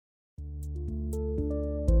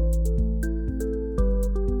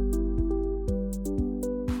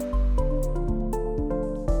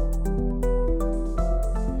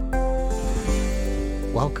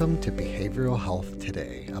Welcome to Behavioral Health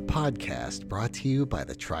Today, a podcast brought to you by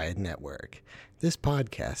the Triad Network. This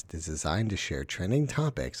podcast is designed to share trending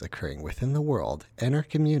topics occurring within the world and our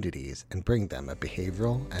communities and bring them a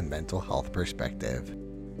behavioral and mental health perspective.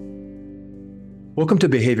 Welcome to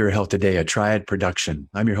Behavioral Health Today, a Triad production.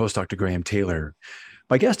 I'm your host, Dr. Graham Taylor.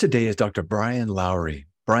 My guest today is Dr. Brian Lowery.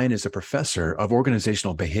 Brian is a professor of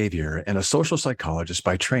organizational behavior and a social psychologist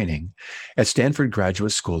by training at Stanford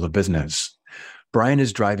Graduate School of Business. Brian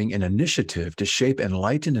is driving an initiative to shape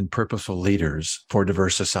enlightened and purposeful leaders for a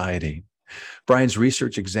diverse society. Brian's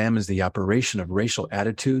research examines the operation of racial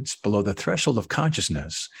attitudes below the threshold of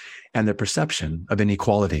consciousness and the perception of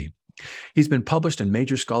inequality. He's been published in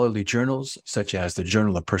major scholarly journals such as the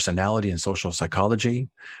Journal of Personality and Social Psychology,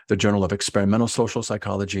 the Journal of Experimental Social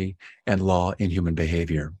Psychology, and Law in Human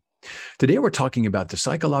Behavior. Today, we're talking about the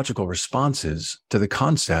psychological responses to the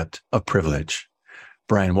concept of privilege.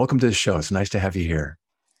 Brian, welcome to the show. It's nice to have you here.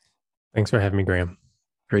 Thanks for having me, Graham.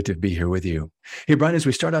 Great to be here with you. Hey, Brian, as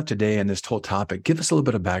we start out today in this whole topic, give us a little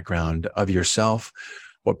bit of background of yourself,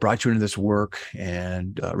 what brought you into this work,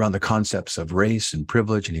 and around the concepts of race and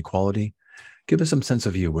privilege and equality. Give us some sense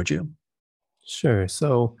of you, would you? Sure.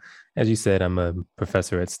 So, as you said, I'm a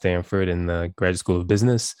professor at Stanford in the Graduate School of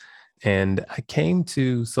Business, and I came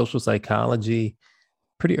to social psychology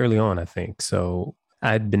pretty early on, I think. So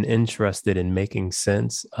I'd been interested in making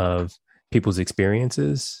sense of people's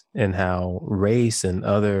experiences and how race and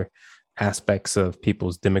other aspects of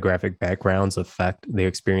people's demographic backgrounds affect their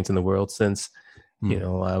experience in the world since,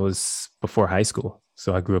 I was before high school.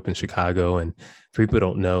 So I grew up in Chicago, and for people who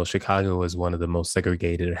don't know, Chicago is one of the most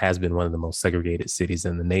segregated, or has been one of the most segregated cities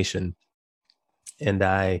in the nation. And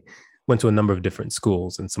I went to a number of different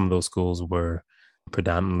schools, and some of those schools were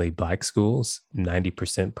predominantly Black schools,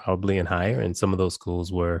 90% probably and higher. And some of those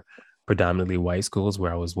schools were predominantly white schools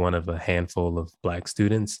where I was one of a handful of Black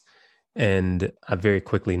students. And I very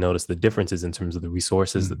quickly noticed the differences in terms of the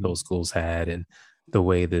resources that those schools had and the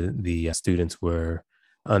way the students were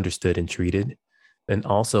understood and treated. And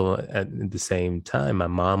also at the same time, my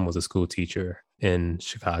mom was a school teacher in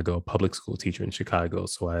Chicago, a public school teacher in Chicago.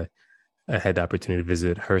 So I had the opportunity to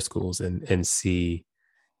visit her schools and see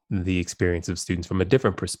the experience of students from a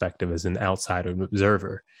different perspective as an outsider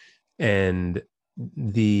observer. And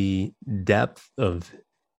the depth of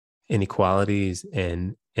inequalities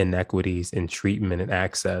and inequities in treatment and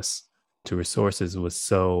access to resources was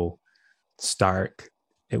so stark.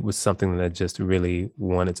 It was something that I just really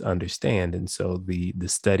wanted to understand. And so the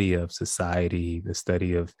study of society, the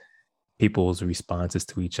study of people's responses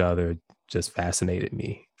to each other just fascinated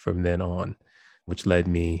me from then on, which led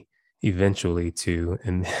me eventually to,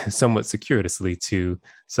 and somewhat circuitously, to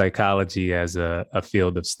psychology as a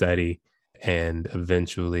field of study, and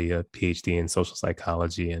eventually a PhD in social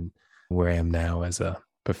psychology, and where I am now as a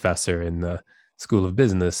professor in the School of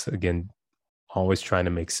Business, again, always trying to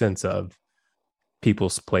make sense of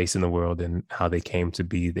people's place in the world and how they came to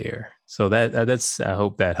be there. So that's, I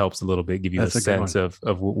hope that helps a little bit, give you a sense of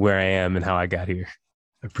where I am and how I got here.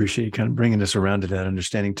 I appreciate you kind of bringing us around to that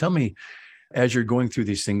understanding. Tell me, as you're going through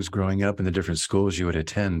these things growing up in the different schools you would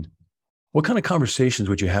attend, what kind of conversations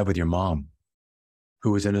would you have with your mom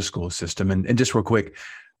who was in a school system? And just real quick,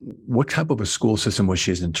 what type of a school system was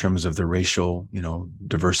she in terms of the racial,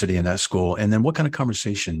 diversity in that school? And then what kind of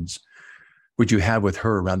conversations would you have with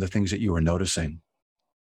her around the things that you were noticing?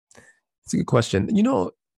 It's a good question.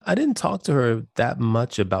 I didn't talk to her that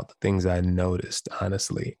much about the things I noticed,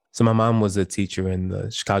 honestly. So my mom was a teacher in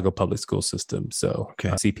the Chicago public school system. So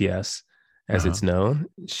CPS, as it's known.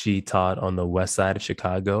 She taught on the west side of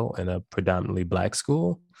Chicago in a predominantly Black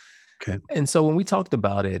school. Okay. And so when we talked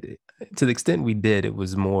about it, to the extent we did, it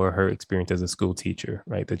was more her experience as a school teacher,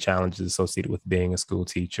 right? The challenges associated with being a school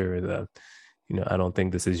teacher, I don't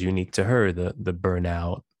think this is unique to her, the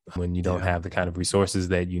burnout when you don't have the kind of resources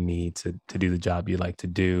that you need to do the job you like to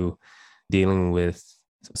do, dealing with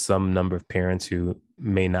some number of parents who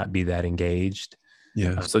may not be that engaged.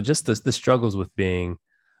 Yeah. So just the struggles with being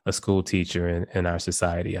a school teacher in our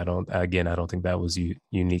society. I don't think that was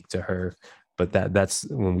unique to her, but that's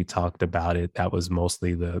when we talked about it, that was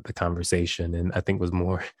mostly the conversation. And I think was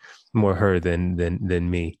more her than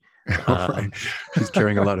me. Right. She's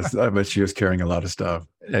carrying a lot of stuff, but she was carrying a lot of stuff.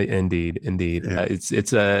 Indeed. Yeah. It's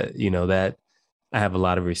that I have a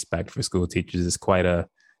lot of respect for school teachers. It's quite a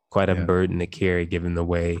burden to carry, given the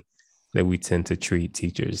way that we tend to treat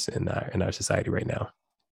teachers in our society right now.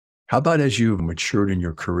 How about as you've matured in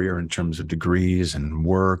your career in terms of degrees and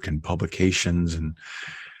work and publications, and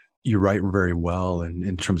you write very well and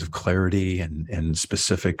in terms of clarity and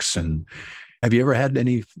specifics, and have you ever had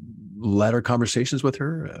any latter conversations with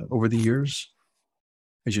her over the years?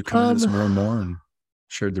 as you come into this more and more and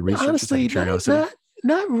shared the research? Just out Honestly, of curiosity.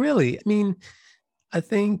 not really. I mean, I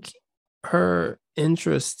think her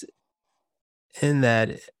interest in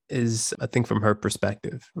that is, I think, from her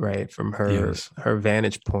perspective, right? From Yes. her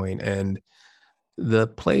vantage point. And the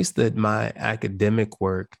place that my academic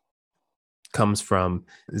work comes from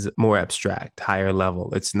is more abstract, higher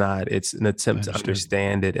level. It's an I attempt to understand.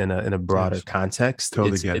 understand it in a broader Yes. context.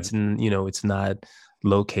 Totally get it. It's not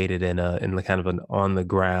located in the kind of an on the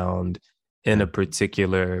ground in Yeah. a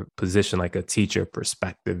particular position like a teacher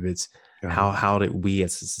perspective. It's Got it. how did we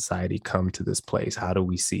as a society come to this place? How do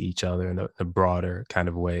we see each other in a broader kind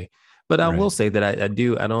of way? But I will Right. say that I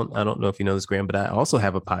don't know if you know this, Graham, but I also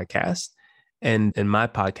have a podcast. And my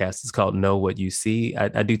podcast is called Know What You See.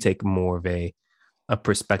 I do take more of a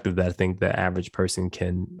perspective that I think the average person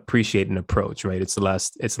can appreciate and approach, right? It's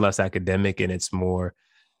less academic and it's more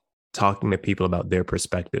talking to people about their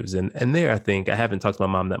perspectives. And there, I think I haven't talked to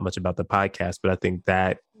my mom that much about the podcast, but I think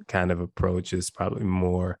that kind of approach is probably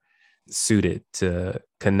more suited to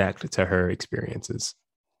connect to her experiences.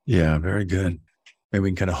 Yeah, very good. Maybe we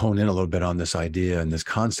can kind of hone in a little bit on this idea and this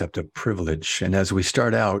concept of privilege. And as we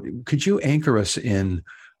start out, could you anchor us in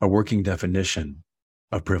a working definition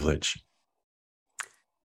of privilege?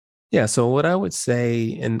 Yeah. So what I would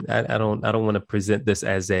say, and I don't want to present this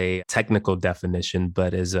as a technical definition,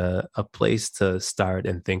 but as a place to start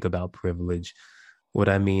and think about privilege. What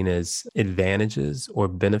I mean is advantages or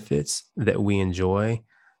benefits that we enjoy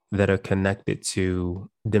that are connected to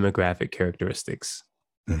demographic characteristics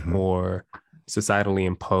Mhm. or societally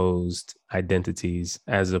imposed identities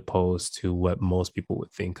as opposed to what most people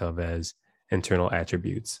would think of as internal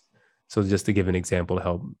attributes. So just to give an example to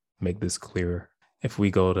help make this clearer, if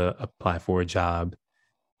we go to apply for a job,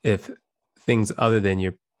 if things other than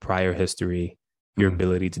your prior history, your Mhm.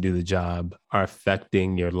 ability to do the job are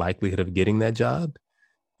affecting your likelihood of getting that job,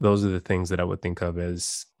 those are the things that I would think of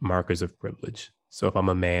as markers of privilege. So if I'm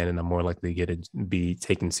a man and I'm more likely to be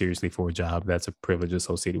taken seriously for a job, that's a privilege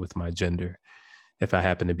associated with my gender. If I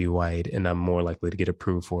happen to be white and I'm more likely to get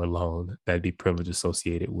approved for a loan, that'd be privilege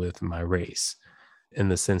associated with my race, in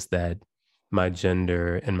the sense that my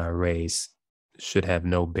gender and my race should have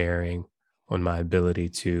no bearing on my ability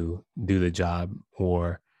to do the job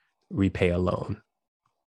or repay a loan.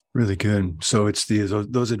 Really good. So it's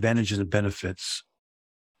those advantages and benefits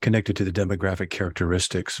connected to the demographic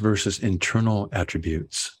characteristics versus internal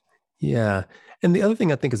attributes. Yeah. And the other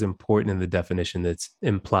thing I think is important in the definition that's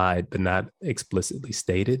implied but not explicitly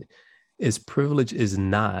stated is privilege is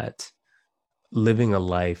not living a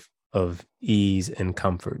life of ease and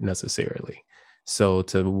comfort necessarily. So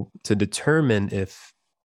to determine if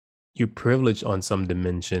you're privileged on some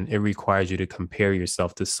dimension, it requires you to compare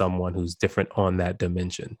yourself to someone who's different on that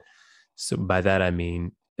dimension. So by that, I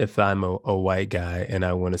mean, if I'm a white guy and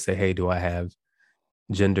I want to say, hey, do I have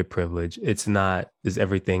gender privilege? It's not, does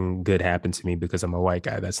everything good happen to me because I'm a white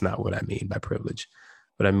guy? That's not what I mean by privilege.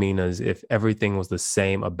 What I mean is if everything was the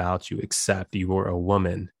same about you, except you were a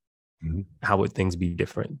woman, Mhm. how would things be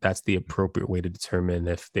different? That's the appropriate way to determine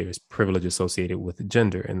if there's privilege associated with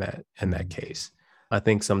gender in that case. I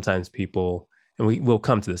think sometimes people, and we'll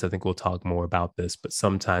come to this, I think we'll talk more about this, but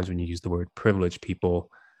sometimes when you use the word privilege, people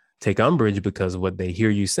take umbrage because what they hear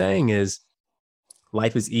you saying is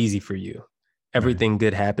life is easy for you. Everything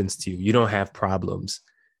good happens to you. You don't have problems.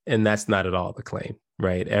 And that's not at all the claim,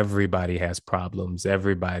 right? Everybody has problems.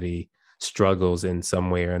 Everybody struggles in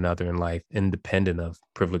some way or another in life, independent of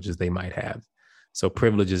privileges they might have. So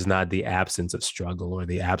privilege is not the absence of struggle or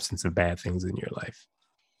the absence of bad things in your life.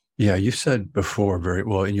 Yeah, you said before very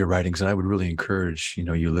well in your writings, and I would really encourage,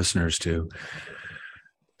 you listeners to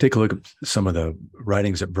take a look at some of the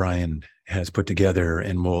writings that Brian has put together,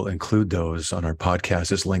 and we'll include those on our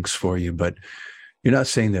podcast as links for you. But you're not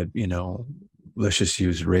saying that, let's just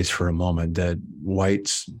use race for a moment, that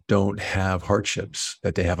whites don't have hardships,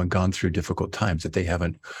 that they haven't gone through difficult times, that they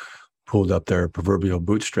haven't pulled up their proverbial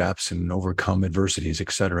bootstraps and overcome adversities,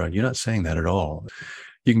 et cetera. You're not saying that at all.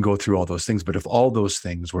 You can go through all those things, but if all those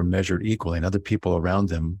things were measured equally and other people around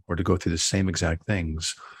them were to go through the same exact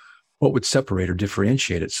things, what would separate or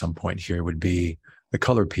differentiate at some point here would be the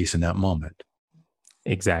color piece in that moment.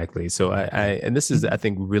 Exactly. So and this is, I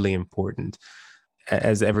think, really important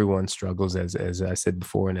as everyone struggles, as I said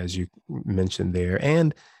before, and as you mentioned there,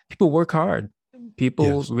 and people work hard. People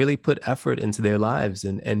Yes. really put effort into their lives,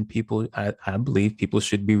 and people, I believe people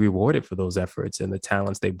should be rewarded for those efforts and the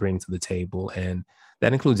talents they bring to the table. And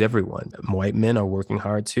that includes everyone. White men are working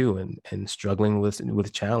hard too, and struggling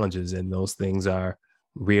with challenges, and those things are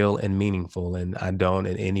real and meaningful. And I don't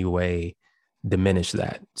in any way diminish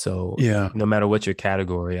that. So Yeah. no matter what your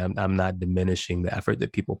category, I'm not diminishing the effort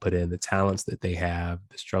that people put in, the talents that they have,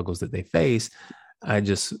 the struggles that they face. I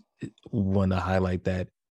just want to highlight that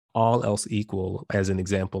all else equal, as an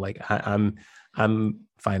example, like I'm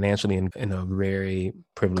financially in a very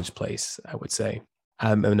privileged place, I would say.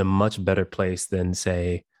 I'm in a much better place than,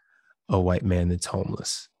 say, a white man that's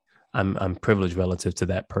homeless. I'm privileged relative to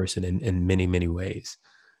that person in many, many ways.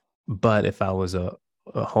 But if I was a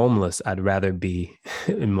homeless, I'd rather be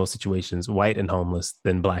in most situations white and homeless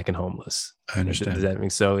than black and homeless. I understand. Does that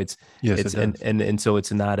make so? Yes, It's it does. and so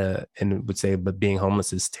it's not and would say, but being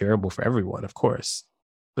homeless is terrible for everyone, of course.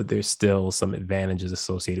 But there's still some advantages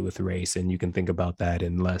associated with race, and you can think about that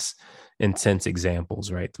in less intense examples,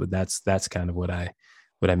 right? But that's kind of what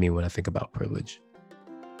I mean when I think about privilege.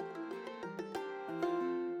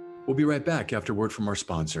 We'll be right back after word from our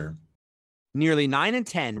sponsor. Nearly 9 in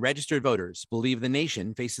 10 registered voters believe the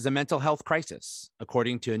nation faces a mental health crisis,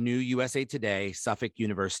 according to a new USA Today Suffolk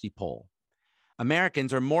University poll.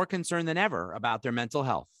 Americans are more concerned than ever about their mental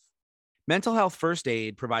health. Mental Health First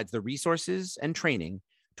Aid provides the resources and training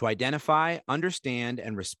to identify, understand,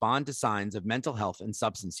 and respond to signs of mental health and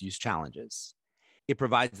substance use challenges. It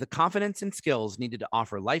provides the confidence and skills needed to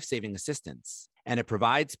offer life-saving assistance, and it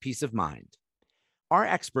provides peace of mind. Our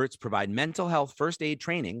experts provide mental health first aid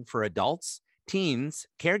training for adults, teens,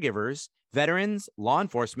 caregivers, veterans, law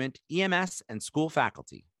enforcement, EMS, and school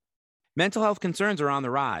faculty. Mental health concerns are on the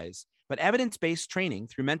rise, but evidence-based training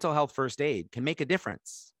through mental health first aid can make a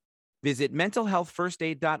difference. Visit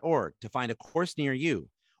mentalhealthfirstaid.org to find a course near you,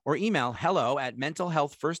 or email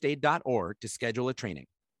hello@mentalhealthfirstaid.org to schedule a training.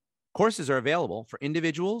 Courses are available for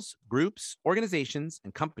individuals, groups, organizations,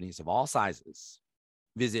 and companies of all sizes.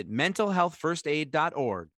 Visit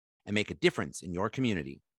mentalhealthfirstaid.org and make a difference in your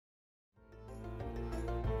community.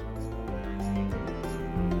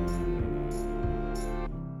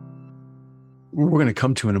 We're going to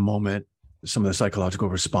come to in a moment some of the psychological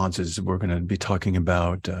responses. We're going to be talking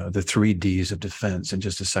about the 3 Ds of defense in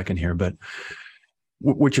just a second here. But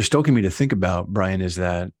what you're stoking me to think about, Brian, is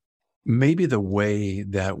that maybe the way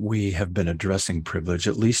that we have been addressing privilege,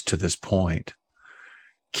 at least to this point,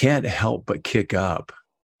 can't help but kick up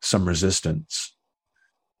some resistance,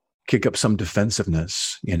 kick up some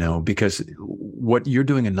defensiveness, because what you're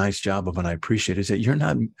doing a nice job of, and I appreciate, is that you're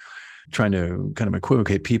not trying to kind of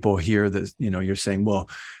equivocate people here that, you're saying, well,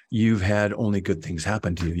 you've had only good things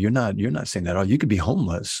happen to you. You're not saying that at all. You could be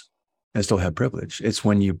homeless and still have privilege. It's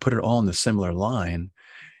when you put it all in the similar line,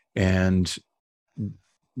 and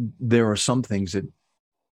there are some things that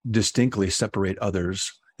distinctly separate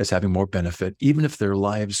others as having more benefit, even if their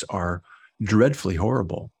lives are dreadfully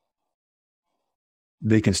horrible.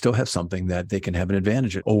 They can still have something that they can have an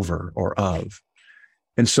advantage over or of.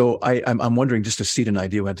 And so I'm wondering, just to seed an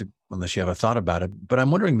idea, unless you have a thought about it, but I'm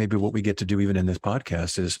wondering maybe what we get to do even in this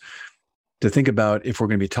podcast is to think about, if we're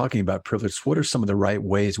going to be talking about privilege, what are some of the right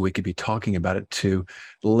ways we could be talking about it to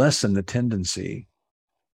lessen the tendency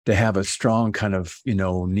to have a strong kind of,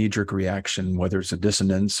 knee-jerk reaction, whether it's a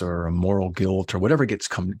dissonance or a moral guilt or whatever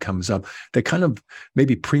comes up, that kind of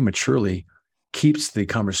maybe prematurely keeps the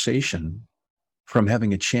conversation from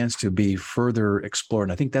having a chance to be further explored.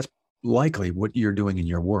 And I think that's likely what you're doing in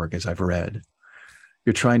your work, as I've read.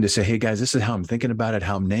 You're trying to say, hey, guys, this is how I'm thinking about it,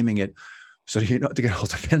 how I'm naming it, so you don't have to get all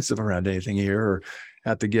defensive around anything here or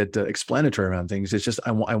have to get explanatory around things. It's just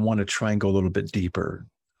I want to try and go a little bit deeper.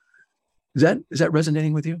 Is that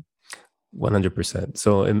resonating with you? 100%.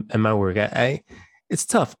 So in my work, it's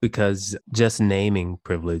tough because just naming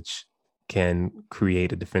privilege can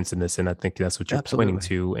create a defensiveness. And I think that's what you're Absolutely pointing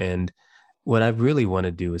to. And what I really want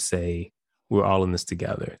to do is say, we're all in this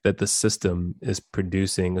together, that the system is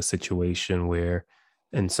producing a situation where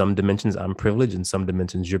in some dimensions I'm privileged, in some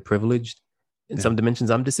dimensions you're privileged, in some dimensions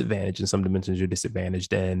I'm disadvantaged, in some dimensions you're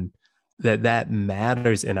disadvantaged. And that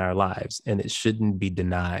matters in our lives, and it shouldn't be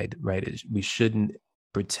denied, right? We shouldn't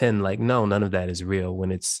pretend like, no, none of that is real,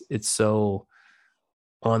 when it's so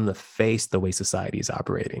on the face the way society is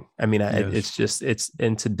operating. I mean, yes.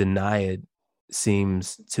 And to deny it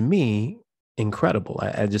seems to me incredible.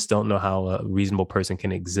 I just don't know how a reasonable person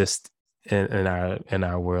can exist in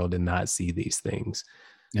our world and not see these things.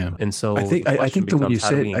 Yeah. And so I think the way you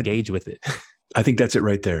said, we engage with it. I think that's it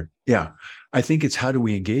right there. Yeah. I think it's how do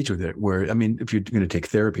we engage with it? Where, I mean, if you're going to take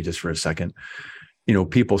therapy just for a second,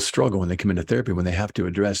 people struggle when they come into therapy, when they have to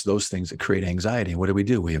address those things that create anxiety. What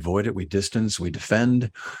do? We avoid it, we distance, we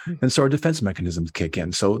defend. And so our defense mechanisms kick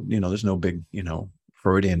in. So, there's no big,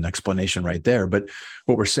 Freudian explanation right there. But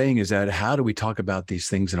what we're saying is that how do we talk about these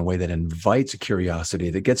things in a way that invites a curiosity,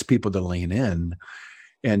 that gets people to lean in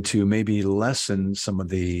and to maybe lessen some of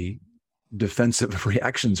the defensive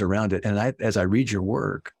reactions around it. And as I read your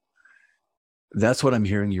work, that's what I'm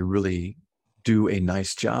hearing you really do a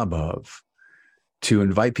nice job of, to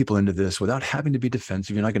invite people into this without having to be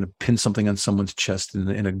defensive. You're not going to pin something on someone's chest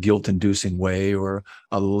in a guilt-inducing way or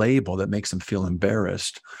a label that makes them feel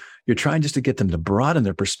embarrassed. You're trying just to get them to broaden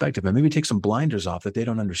their perspective and maybe take some blinders off that they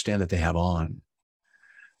don't understand that they have on.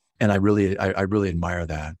 And I really admire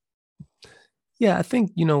that. Yeah, I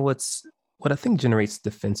think, what I think generates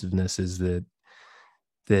defensiveness is that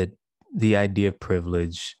the idea of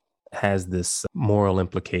privilege has this moral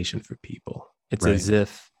implication for people. It's Right. as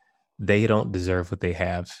if they don't deserve what they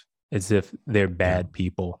have, as if they're bad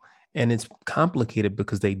people. And it's complicated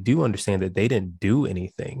because they do understand that they didn't do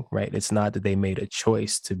anything, right? It's not that they made a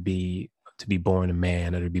choice to be born a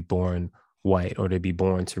man, or to be born white, or to be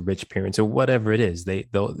born to rich parents, or whatever it is.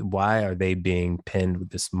 Why are they being pinned with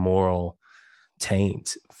this moral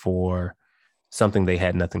taint for something they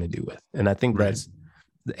had nothing to do with? And I think Right.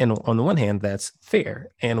 and on the one hand, that's fair.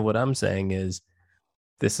 And what I'm saying is,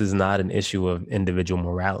 this is not an issue of individual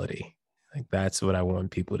morality. Like, that's what I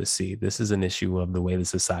want people to see. This is an issue of the way the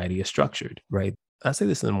society is structured, right? I say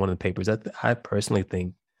this in one of the papers. I personally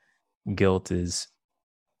think guilt is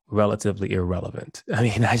relatively irrelevant. I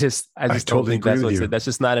mean, I just don't totally think that's agree what with it's, you. that's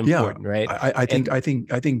just not important, right? I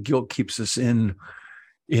think guilt keeps us in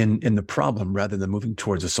the problem rather than moving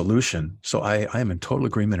towards a solution. So I am in total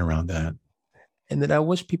agreement around that. And that I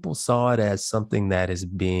wish people saw it as something that is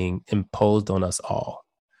being imposed on us all,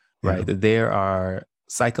 right? Yeah. That there are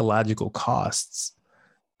psychological costs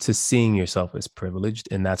to seeing yourself as privileged,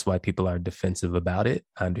 and that's why people are defensive about it.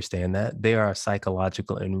 I understand that. There are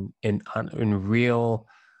psychological and real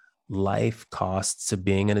life costs to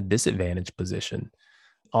being in a disadvantaged position.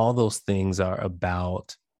 All those things are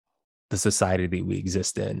about the society that we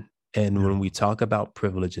exist in. And when we talk about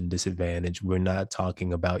privilege and disadvantage, we're not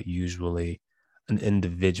talking about usually an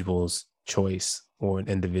individual's choice or an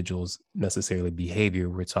individual's necessarily behavior.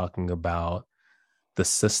 We're talking about the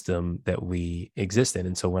system that we exist in.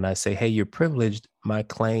 And so when I say, hey, you're privileged, my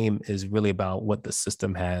claim is really about what the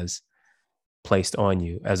system has placed on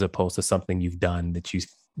you, as opposed to something you've done that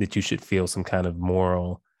you should feel some kind of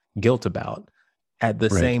moral guilt about. At the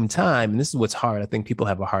Right. same time, and this is what's hard, I think people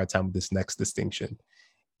have a hard time with this next distinction.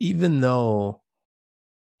 Even though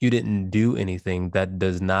you didn't do anything, that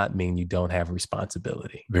does not mean you don't have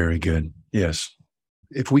responsibility. Very good. Yes.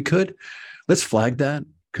 If we could, let's flag that,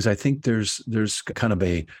 because I think there's kind of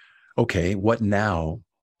a, okay, what now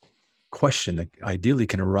question that ideally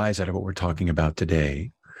can arise out of what we're talking about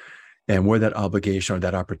today, and where that obligation or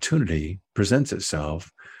that opportunity presents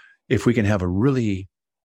itself. If we can have a really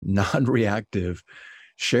non-reactive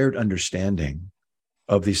shared understanding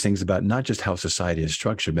of these things about not just how society is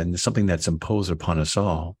structured, but something that's imposed upon us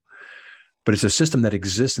all, but it's a system that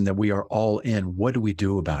exists and that we are all in. What do we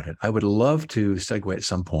do about it? I would love to segue at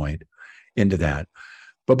some point into that.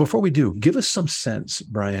 But before we do, give us some sense,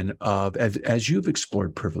 Brian, of as you've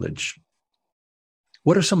explored privilege,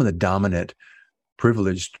 what are some of the dominant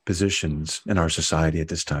privileged positions in our society at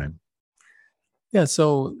this time? Yeah,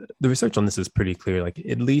 so the research on this is pretty clear. Like,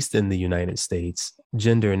 at least in the United States,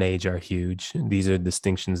 gender and age are huge. These are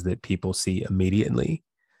distinctions that people see immediately.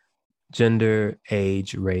 Gender,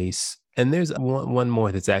 age, race. And there's one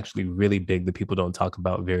more that's actually really big that people don't talk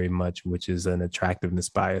about very much, which is an attractiveness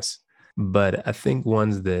bias. But I think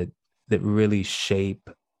ones that really shape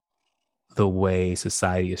the way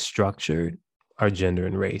society is structured are gender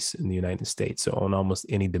and race in the United States. So on almost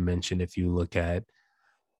any dimension, if you look at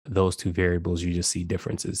those two variables, you just see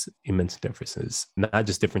differences, immense differences, not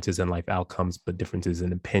just differences in life outcomes, but differences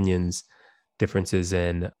in opinions, differences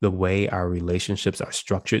in the way our relationships are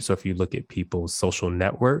structured. So if you look at people's social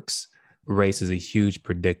networks, race is a huge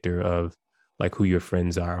predictor of like who your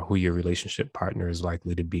friends are, who your relationship partner is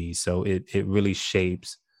likely to be. So it really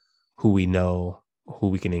shapes who we know, who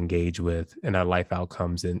we can engage with, and our life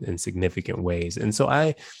outcomes in significant ways. And so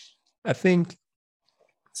I think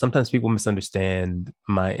sometimes people misunderstand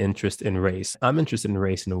my interest in race. I'm interested in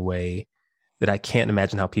race in a way that I can't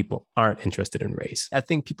imagine how people aren't interested in race. I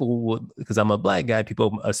think people would, because I'm a Black guy,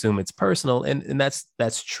 people assume it's personal, and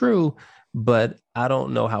that's true, but I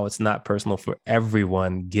don't know how it's not personal for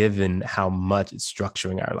everyone, given how much it's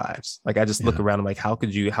structuring our lives. Like, I just look around, I'm like, how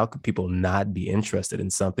could people not be interested in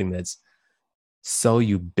something that's so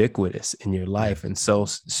ubiquitous in your life and so,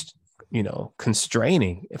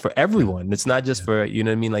 constraining for everyone? It's not just for, you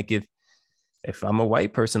know what I mean? Like, if I'm a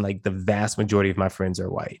white person, like, the vast majority of my friends are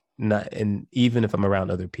white. And even if I'm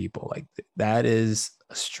around other people, like, that is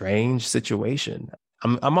a strange situation.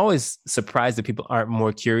 I'm always surprised that people aren't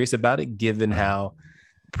more curious about it, given how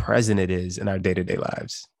present it is in our day-to-day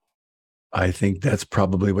lives. I think that's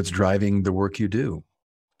probably what's driving the work you do,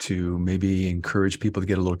 to maybe encourage people to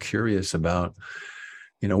get a little curious about,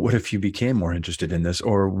 what if you became more interested in this,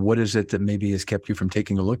 or what is it that maybe has kept you from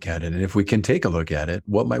taking a look at it? And if we can take a look at it,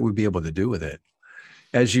 what might we be able to do with it?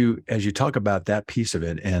 As you talk about that piece of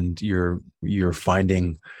it, and you're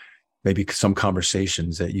finding maybe some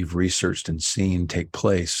conversations that you've researched and seen take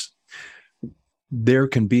place, there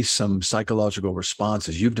can be some psychological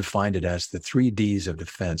responses. You've defined it as the 3 Ds of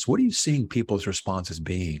defense. What are you seeing people's responses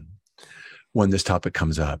being when this topic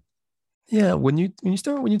comes up? Yeah, when you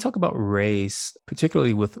talk about race,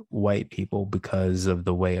 particularly with white people, because of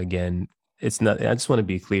the way, again, it's not. I just want to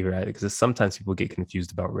be clear, right? Because sometimes people get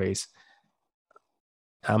confused about race.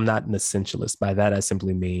 I'm not an essentialist. By that, I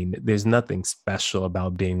simply mean there's nothing special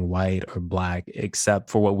about being white or black except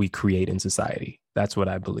for what we create in society. That's what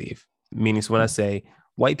I believe. Meaning, so when I say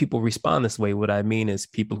white people respond this way, what I mean is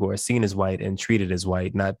people who are seen as white and treated as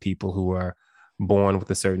white, not people who are born with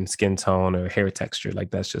a certain skin tone or hair texture.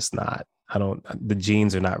 Like, that's just not, the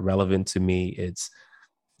genes are not relevant to me. It's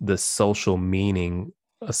the social meaning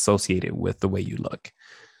associated with the way you look.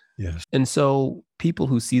 Yes. And so people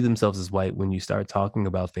who see themselves as white, when you start talking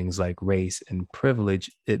about things like race and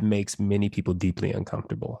privilege, it makes many people deeply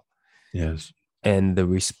uncomfortable. Yes. And the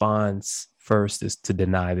response first is to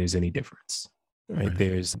deny there's any difference, right?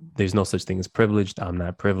 There's no such thing as privileged. I'm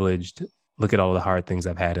not privileged. Look at all the hard things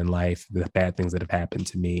I've had in life, the bad things that have happened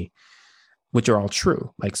to me, which are all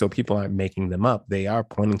true. Like, so people aren't making them up. They are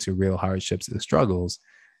pointing to real hardships and struggles.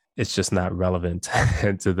 It's just not relevant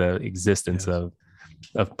to the existence of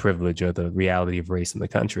privilege or the reality of race in the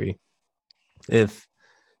country. If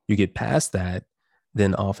you get past that,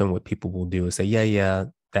 then often what people will do is say, yeah,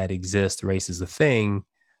 that exists. Race is a thing,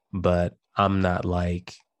 but I'm not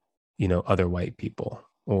like, other white people,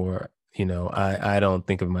 or, I don't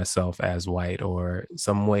think of myself as white, or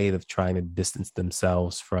some way of trying to distance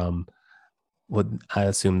themselves from what I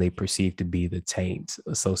assume they perceive to be the taint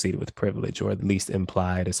associated with privilege, or at least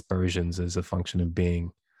implied aspersions as a function of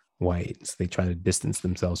being white. So they try to distance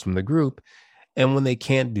themselves from the group. And when they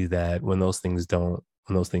can't do that, when those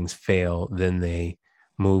things fail, then they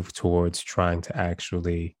move towards trying to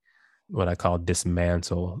actually, what I call,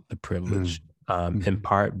 dismantle the privilege, in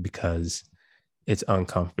part because it's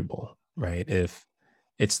uncomfortable, right? If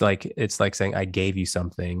it's like saying, I gave you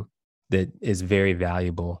something that is very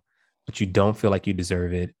valuable, but you don't feel like you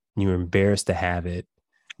deserve it. You're embarrassed to have it.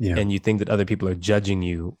 Yeah. And you think that other people are judging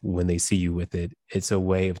you when they see you with it. It's a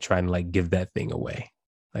way of trying to give that thing away.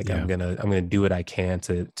 I'm gonna do what I can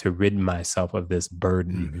to rid myself of this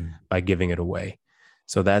burden by giving it away.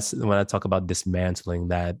 So that's when I talk about dismantling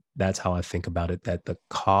that. That's how I think about it. That the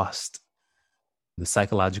cost, the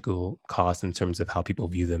psychological cost in terms of how people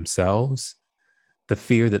view themselves, the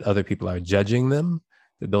fear that other people are judging them,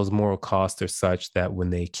 that those moral costs are such that when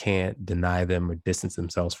they can't deny them or distance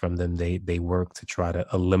themselves from them, they work to try to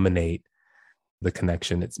eliminate the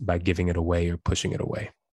connection. It's by giving it away or pushing it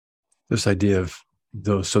away. This idea of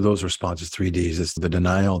those responses, 3Ds, is the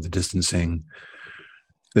denial, the distancing,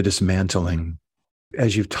 the dismantling.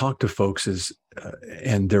 As you've talked to folks,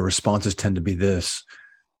 and their responses tend to be this,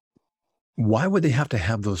 why would they have to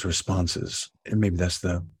have those responses? And maybe that's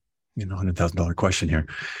the $100,000 question here.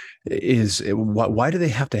 Why do they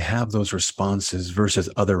have to have those responses versus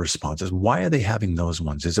other responses? Why are they having those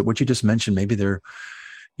ones? Is it what you just mentioned? Maybe they're,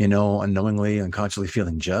 unknowingly, unconsciously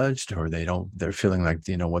feeling judged, or they're feeling like,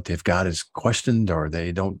 what they've got is questioned, or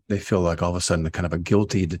they feel like all of a sudden they're kind of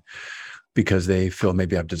guilty because they feel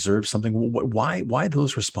maybe I've deserved something. Why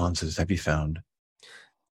those responses have you found?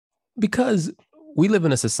 Because we live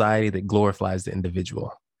in a society that glorifies the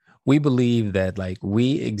individual. We believe that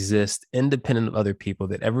we exist independent of other people,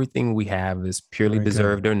 that everything we have is purely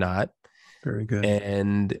deserved or not. Very good.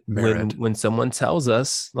 And when someone tells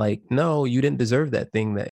us no, you didn't deserve that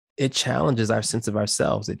thing, that it challenges our sense of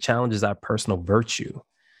ourselves. It challenges our personal virtue.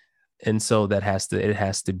 And so it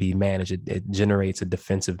has to be managed. It generates a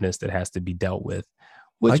defensiveness that has to be dealt with.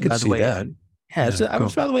 Which, I could see that. Yeah. So,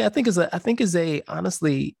 by the way, I think is a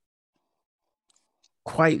honestly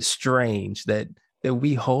quite strange that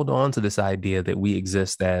we hold on to this idea that we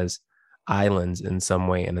exist as islands in some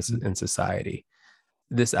way in society.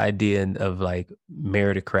 This idea of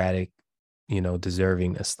meritocratic,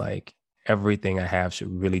 deservingness, everything I have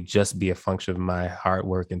should really just be a function of my hard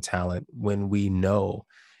work and talent, when we know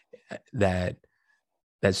that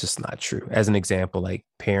that's just not true. As an example, like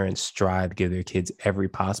parents strive to give their kids every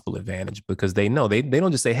possible advantage because they know they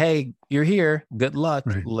don't just say, hey, you're here, good luck,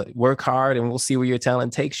 Right. work hard and we'll see where your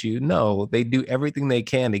talent takes you. No, they do everything they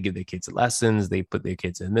can. They give their kids lessons. They put their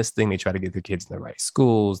kids in this thing. They try to get their kids in the right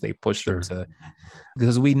schools. They push them Sure. to,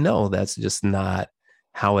 because we know that's just not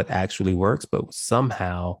how it actually works. But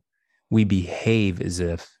somehow we behave as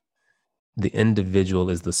if the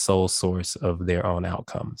individual is the sole source of their own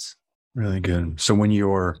outcomes. Really good. So when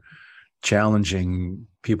you're challenging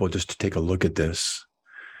people just to take a look at this,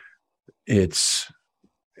 it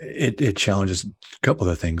challenges a couple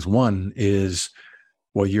of things. One is,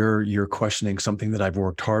 well, you're questioning something that I've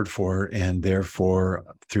worked hard for, and therefore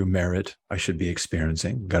through merit, I should be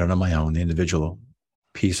experiencing. Got it on my own, the individual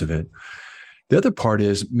piece of it. The other part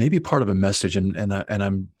is maybe part of a message, and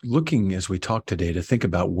I'm looking as we talk today to think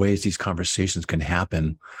about ways these conversations can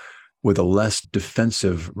happen with a less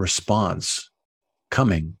defensive response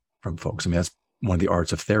coming from folks. I mean, that's one of the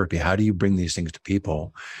arts of therapy. How do you bring these things to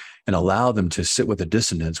people and allow them to sit with the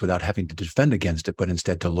dissonance without having to defend against it, but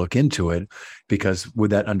instead to look into it? Because with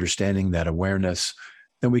that understanding, that awareness,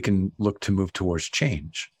 then we can look to move towards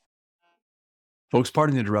change. Folks,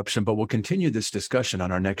 pardon the interruption, but we'll continue this discussion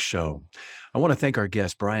on our next show. I want to thank our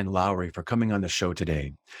guest, Brian Lowry, for coming on the show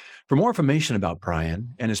today. For more information about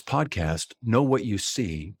Brian and his podcast, Know What You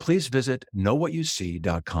See, please visit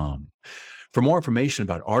knowwhatyouSee.com. For more information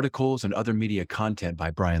about articles and other media content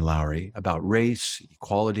by Brian Lowry about race,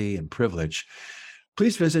 equality, and privilege,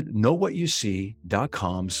 please visit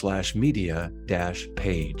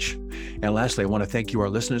knowwhatyouSee.com/media-page. And lastly, I want to thank you, our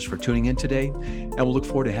listeners, for tuning in today, and we'll look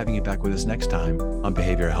forward to having you back with us next time on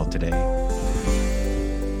Behavioral Health Today.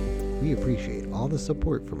 We appreciate all the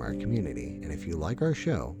support from our community, and if you like our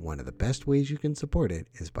show, one of the best ways you can support it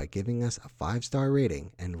is by giving us a 5-star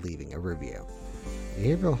rating and leaving a review.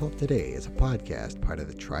 Behavioral Health Today is a podcast part of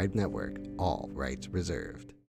the Tribe Network, all rights reserved.